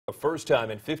first time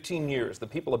in 15 years, the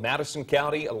people of Madison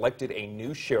County elected a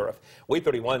new sheriff. Wade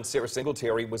 31's Sarah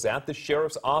Singletary was at the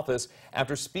sheriff's office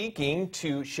after speaking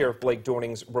to Sheriff Blake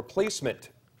Dorning's replacement,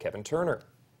 Kevin Turner.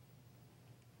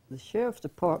 The sheriff's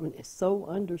department is so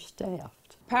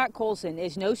understaffed. Pat Colson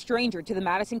is no stranger to the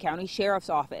Madison County Sheriff's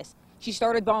Office. She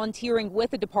started volunteering with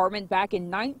the department back in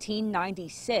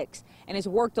 1996 and has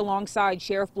worked alongside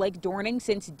Sheriff Blake Dorning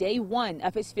since day one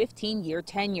of his 15-year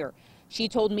tenure. She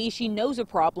told me she knows a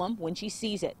problem when she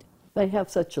sees it. They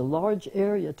have such a large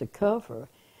area to cover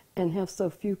and have so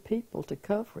few people to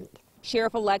cover it.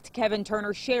 Sheriff-elect Kevin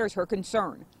Turner shares her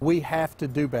concern. We have to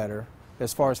do better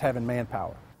as far as having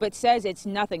manpower. But says it's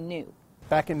nothing new.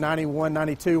 Back in 91,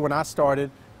 92, when I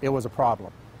started, it was a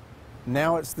problem.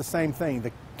 Now it's the same thing.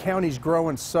 The county's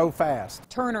growing so fast.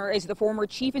 Turner is the former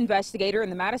chief investigator in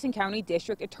the Madison County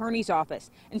District Attorney's Office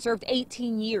and served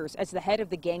 18 years as the head of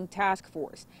the gang task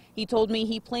force. He told me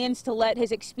he plans to let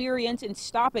his experience in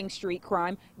stopping street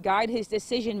crime guide his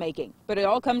decision making. But it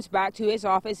all comes back to his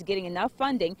office getting enough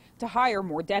funding to hire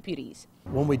more deputies.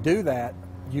 When we do that,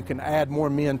 you can add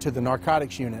more men to the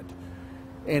narcotics unit.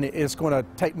 And it's going to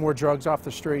take more drugs off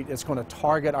the street. It's going to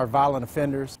target our violent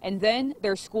offenders. And then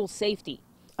there's school safety.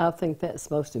 I think that's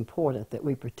most important, that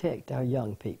we protect our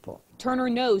young people. Turner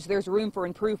knows there's room for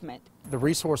improvement. The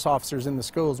resource officers in the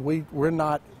schools, we're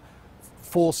not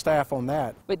full staff on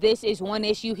that. But this is one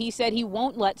issue he said he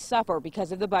won't let suffer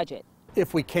because of the budget.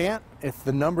 If we can't, if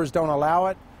the numbers don't allow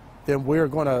it, then we're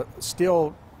going to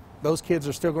still, those kids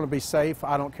are still going to be safe.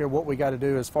 I don't care what we got to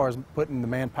do as far as putting the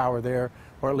manpower there,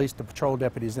 or at least the patrol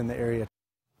deputies in the area.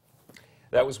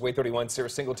 That was Wade 31 Sarah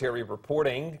Singletary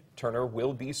reporting. Turner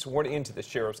will be sworn into the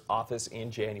sheriff's office in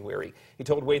January. He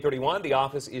told Wade 31 the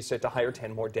office is set to hire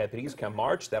 10 more deputies come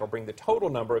March. That'll bring the total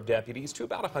number of deputies to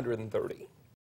about 130.